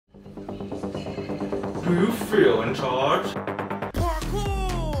Do you feel in charge?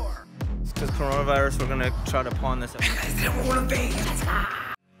 Parkour! Because coronavirus, we're gonna try to pawn this. You guys didn't want to be.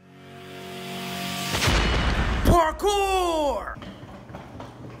 Parkour!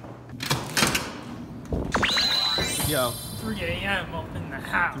 Yo. 3 a.m. up in the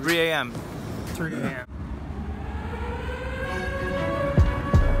house. 3 a.m. 3 a.m.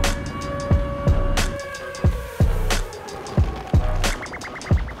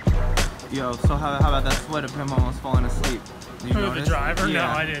 Yo, so how about that sweat of him almost falling asleep? Who, the driver? Yeah.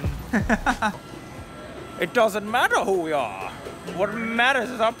 No, I didn't. It doesn't matter who we are. What matters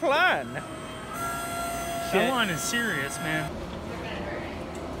is our plan. That line is serious, man.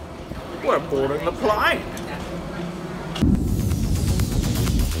 We're boarding the plane.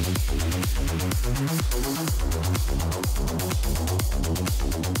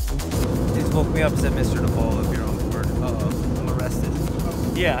 Please woke me up, said Mr. Depaulo, if you're on board. Uh-oh, I'm arrested.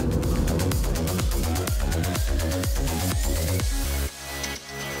 Yeah.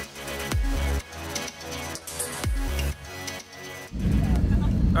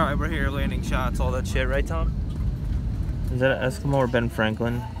 All right, we're here, landing shots, all that shit, right, Tom? Is that an Eskimo or Ben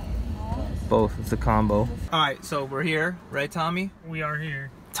Franklin? Both, it's a combo. All right, so we're here, right, Tommy? We are here.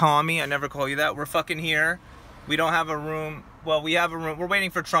 Tommy, I never call you that. We're fucking here. We don't have a room. Well, we have a room. We're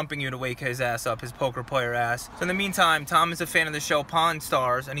waiting for Trumping You to wake his ass up, his poker player ass. So in the meantime, Tom is a fan of the show Pawn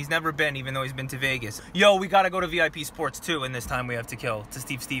Stars, and he's never been, even though he's been to Vegas. Yo, we gotta go to VIP Sports too, and this time we have to kill, to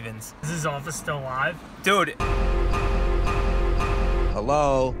Steve Stevens. Is his office still live? Dude.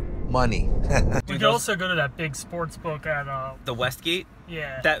 Hello, money. We could also go to that big sports book at The Westgate?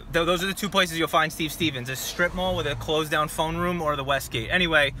 Yeah. Those are the two places you'll find Steve Stevens. A strip mall with a closed down phone room or the Westgate.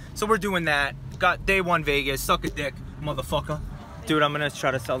 Anyway, so we're doing that. Got day one Vegas. Suck a dick, motherfucker. Dude, I'm gonna try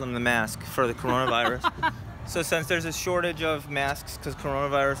to sell them the mask for the coronavirus. So since there's a shortage of masks because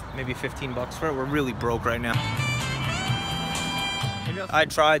coronavirus, maybe 15 bucks for it. We're really broke right now. I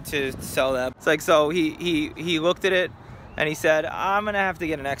tried to sell that. It's like, so he looked at it and he said, I'm gonna have to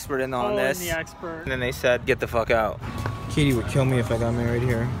get an expert in on this. The expert. And then they said, get the fuck out. Katie would kill me if I got married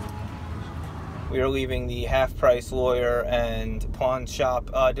here. We are leaving the half-price lawyer and pawn shop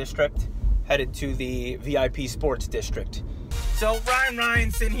district, headed to the VIP sports district. So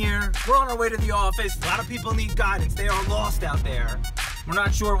Ryan's in here. We're on our way to the office. A lot of people need guidance. They are lost out there. We're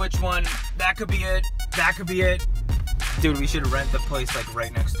not sure which one. That could be it. That could be it. Dude, we should rent the place like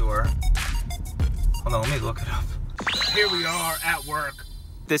right next door. Hold on, let me look it up. Here we are at work.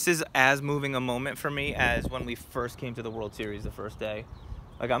 This is as moving a moment for me as when we first came to the World Series the first day.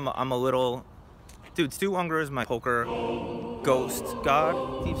 Like I'm a little, dude, Stu Unger is my poker ghost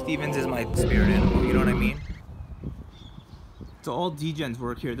god. Steve Stevens is my spirit animal, you know what I mean? So all D-gens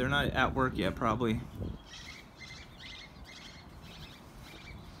work here. They're not at work yet, probably.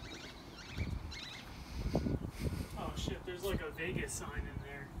 Oh shit, there's like a Vegas sign in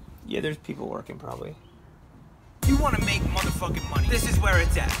there. Yeah, there's people working probably. You want to make motherfucking money. This is where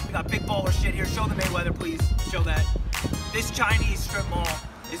it's at. We got big baller shit here. Show the Mayweather, please. Show that. This Chinese strip mall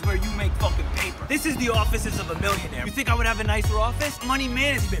is where you make fucking paper. This is the offices of a millionaire. You think I would have a nicer office? Money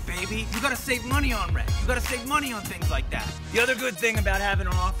management, baby. You gotta save money on rent. You gotta save money on things like that. The other good thing about having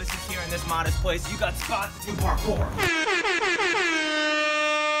our offices here in this modest place is you got spots to do parkour.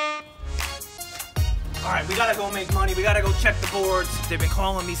 All right, we gotta go make money. We gotta go check the boards. They've been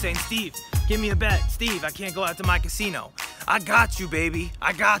calling me saying, Steve, give me a bet. Steve, I can't go out to my casino. I got you, baby.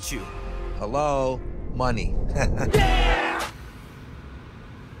 I got you. Hello, money. Yeah!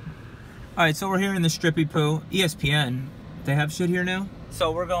 All right, so we're here in the Strippy Poo. ESPN, they have shit here now?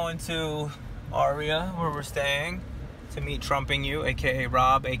 So we're going to Aria, where we're staying, to meet Trumping You, AKA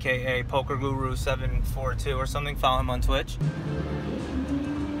Rob, AKA Poker Guru 742 or something. Follow him on Twitch.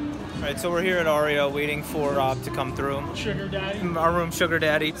 All right, so we're here at Aria waiting for Rob to come through. Sugar Daddy? Our room, Sugar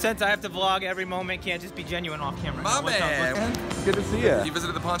Daddy. Since I have to vlog every moment, can't just be genuine off camera. My man. Good to see you. You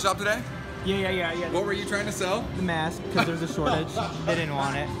visited the pawn shop today? Yeah. What were you trying to sell? The mask, because there's a shortage. They didn't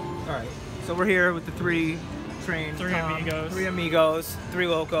want it. All right, so we're here with the three trained. Three amigos, three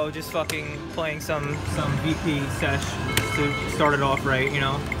loco, just fucking playing some VP sesh to start it off right, you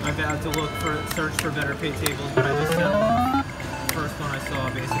know. I've had to search for better paid tables, but I just first one I saw,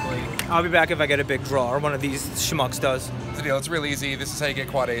 basically. I'll be back if I get a big draw, or one of these schmucks does. Here's the deal, it's real easy. This is how you get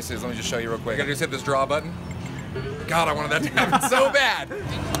quad aces. Let me just show you real quick. I gotta just hit this draw button. God, I wanted that to happen so bad.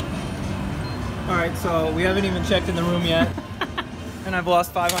 All right, so we haven't even checked in the room yet. And I've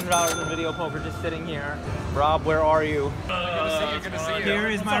lost $500 in video poker just sitting here. Rob, where are you? Good to see you. Here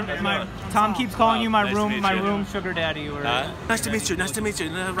is my Tom keeps calling you my room sugar daddy. Or, Nice to meet you.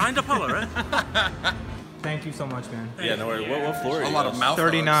 Ryan Depaulo, right? Thank you so much, man. Yeah, no worries. What floor are you? A lot of mouth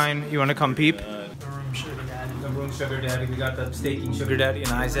 39. You want to come peep? The room sugar saloon sugar daddy. We got the staking sugar daddy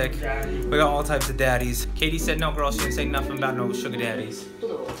and Isaac. We got all types of daddies. Katie said no, girl. She didn't say nothing about no sugar daddies.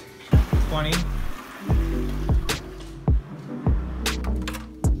 20.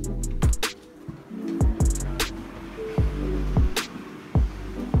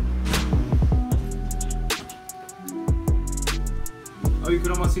 Oh, you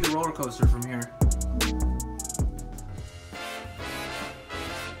could almost see the roller coaster from here.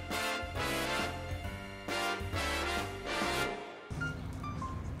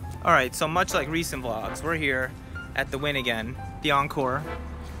 Alright, so much like recent vlogs, we're here at the Wynn again, the Encore.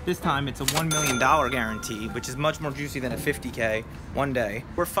 This time it's a $1 million guarantee, which is much more juicy than a 50K one day.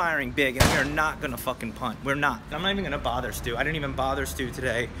 We're firing big and we are not gonna fucking punt. We're not. I'm not even gonna bother Stu. I didn't even bother Stu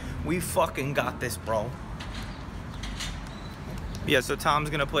today. We fucking got this, bro. Yeah, so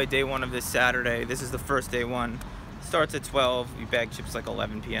Tom's gonna play day one of this Saturday. This is the first day one. Starts at 12, we bag chips like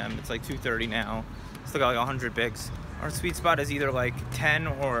 11 p.m. It's like 2:30 now. Still got like 100 bigs. Our sweet spot is either like 10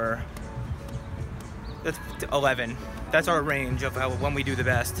 or that's 11. That's our range of how when we do the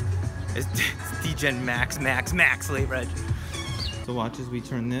best. Is DGen max late reg. So watch as we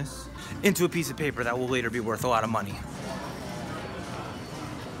turn this into a piece of paper that will later be worth a lot of money.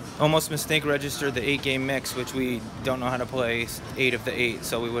 Almost mistake registered the 8-game mix, which we don't know how to play 8 of the 8,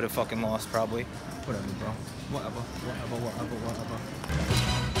 so we would have fucking lost probably. Whatever, bro. Whatever.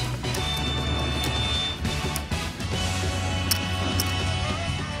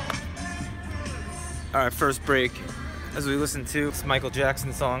 Alright, first break. As we listen to this Michael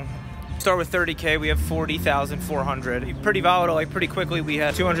Jackson song. Start with 30K, we have 40,400. Pretty volatile, like pretty quickly we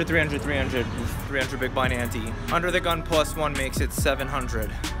had 200, 300, 300, 300 big blind ante. Under the gun +1 makes it 700.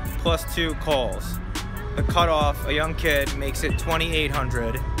 +2 calls. The cutoff, a young kid, makes it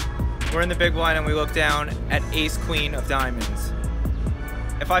 2,800. We're in the big blind and we look down at ace queen of diamonds.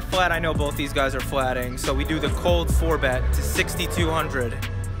 If I flat, I know both these guys are flatting, so we do the cold 4-bet to 6,200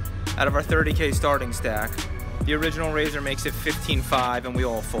 out of our 30K starting stack. The original raiser makes it 15.5 and we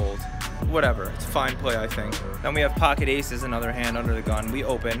all fold. Whatever, it's a fine play, I think. Then we have pocket aces, another hand under the gun. We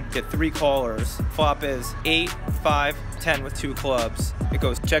open, get 3 callers. Flop is 8, 5, 10 with 2 clubs. It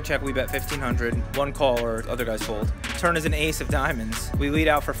goes check, check, we bet 1,500. 1 caller, other guys fold. Turn is an ace of diamonds. We lead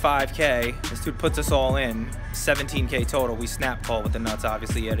out for 5K. This dude puts us all in. 17K total. We snap call with the nuts,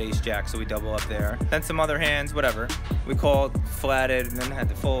 obviously, at ace jack, so we double up there. Then some other hands, whatever. We called, flatted, and then had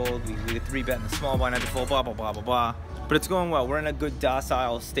to fold. We did 3-bet in the small blind, had to fold, blah, blah, blah, blah, blah. But it's going well. We're in a good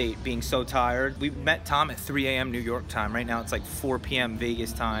docile state, being so tired. We met Tom at 3 a.m. New York time. Right now it's like 4 p.m.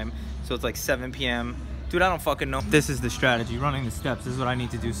 Vegas time, so it's like 7 p.m. Dude, I don't fucking know. This is the strategy. Running the steps this is what I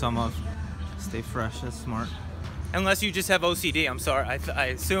need to do some of. Stay fresh, that's smart. Unless you just have OCD, I'm sorry. I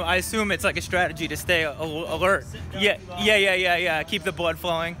assume it's like a strategy to stay alert. Yeah. Keep the blood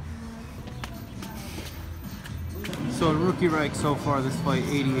flowing. So rookie rank so far this fight,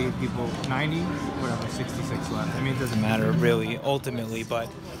 88 people, 90, whatever, 66 left. I mean, it doesn't matter really, ultimately, but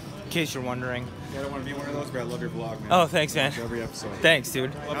in case you're wondering. Yeah, I don't want to be one of those, but I love your vlog, man. Oh, thanks, man. Every episode. Thanks,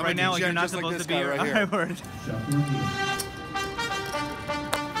 dude. Well, right now, you're not supposed to be here. Right here. Word.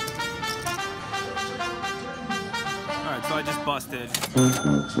 Alright, so I just busted.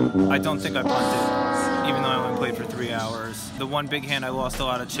 I don't think I punted, even though I only played for 3 hours. The one big hand I lost a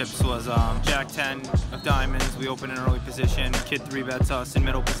lot of chips was Jack 10 of diamonds. We open in early position. Kid 3-bets us in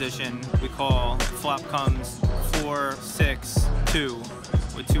middle position. We call. Flop comes 4, 6, 2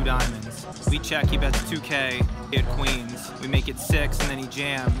 with 2 diamonds. We check, he bets 2K. He had queens. We make it 6 and then he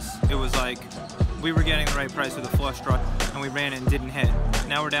jams. It was like we were getting the right price with a flush draw and we ran it and didn't hit.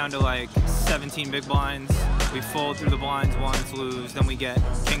 Now we're down to like 17 big blinds. We fold through the blinds once, lose. Then we get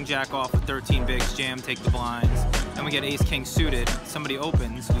king jack off with 13 bigs, jam, take the blinds. Then we get ace king suited. Somebody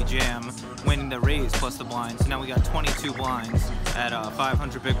opens, we jam, winning the raise plus the blinds. So now we got 22 blinds at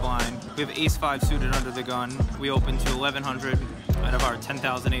 500 big blind. We have ace 5 suited under the gun. We open to 1100 out of our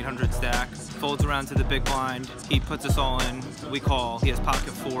 10,800 stack. Folds around to the big blind. He puts us all in. We call. He has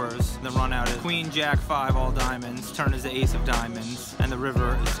pocket 4s. The run out is queen, jack 5, all diamonds. Turn is the ace of diamonds. And the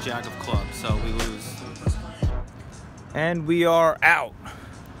river is jack of clubs, so we lose. And we are out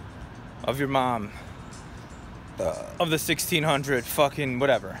of your mom. Of the 1,600 fucking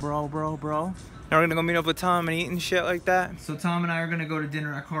whatever. Bro. Now we're gonna go meet up with Tom and eat and shit like that. So Tom and I are gonna go to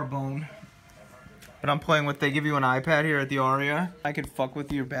dinner at Carbone. But I'm playing with, they give you an iPad here at the Aria. I could fuck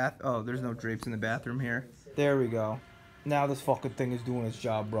with your bath. Oh, there's no drapes in the bathroom here. There we go. Now this fucking thing is doing its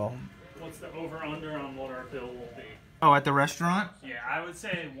job, bro. What's the over-under on what our bill will be? Oh, at the restaurant? Yeah, I would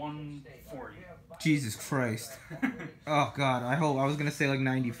say 140. Jesus Christ. Oh, God. I was going to say like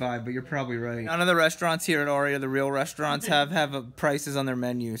 95, but you're probably right. None of the restaurants here at Aria, the real restaurants, have prices on their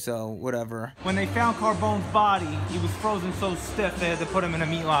menu, so whatever. When they found Carbone's body, he was frozen so stiff they had to put him in a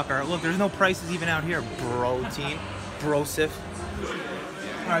meat locker. Look, there's no prices even out here, bro-team. Brosif.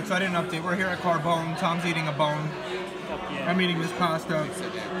 Alright, so I didn't update. We're here at Carbone. Tom's eating a bone. I'm eating this pasta.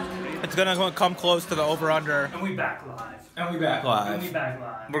 It's gonna come close to the over-under. And we back live. And we back live. And we back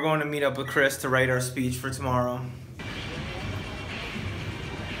live. We're going to meet up with Chris to write our speech for tomorrow.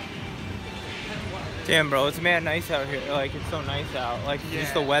 Damn, bro, it's mad nice out here. Like, it's so nice out. Like,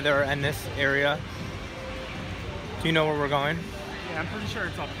 just the weather and this area. Do you know where we're going? Yeah, I'm pretty sure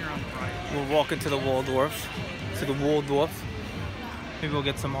it's up here on the right. We're walking to the Waldorf. To the Waldorf. Maybe we'll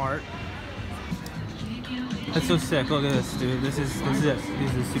get some art. That's so sick. Look at this, dude. This is it.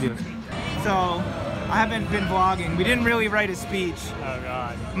 These are the studios. So, I haven't been vlogging. We didn't really write a speech. Oh,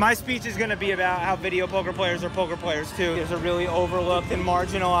 God. My speech is going to be about how video poker players are poker players, too. There's a really overlooked and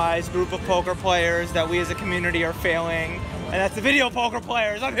marginalized group of poker players that we as a community are failing. And that's the video poker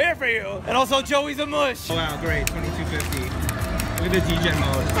players. I'm here for you. And also, Joey's a mush. Oh, wow, great. 2250. Look at the DJ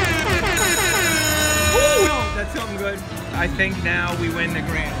mode. Woo! That's something good. I think now we win the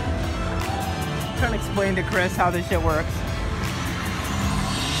grand. I'm trying to explain to Chris how this shit works.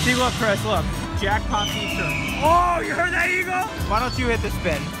 See, look, Chris, look. Jackpot feature. Oh, you heard that, Eagle? Why don't you hit the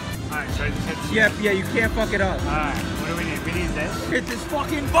spin? Alright, so I just hit the spin. Yeah, you can't fuck it up. Alright, what do we need? We need this? Hit this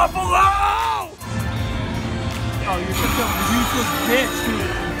fucking buffalo! Oh, you're such a useless bitch, dude.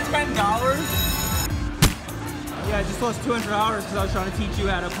 $10? Yeah, I just lost $200 because I was trying to teach you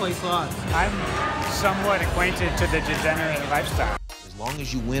how to play slots. I'm somewhat acquainted to the degenerate lifestyle. As long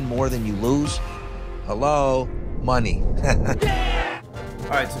as you win more than you lose, hello, money.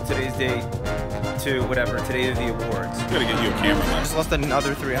 Alright, so today's day to whatever, today is the awards. Gotta get you a camera. I just lost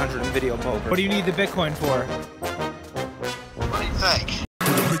another 300 in video poker. What do you need the Bitcoin for? What do you think?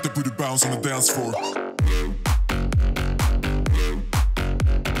 Make the booty bounce on the dance floor.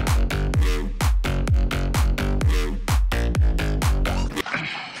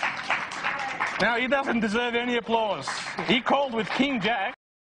 Now, he doesn't deserve any applause. He called with King Jack.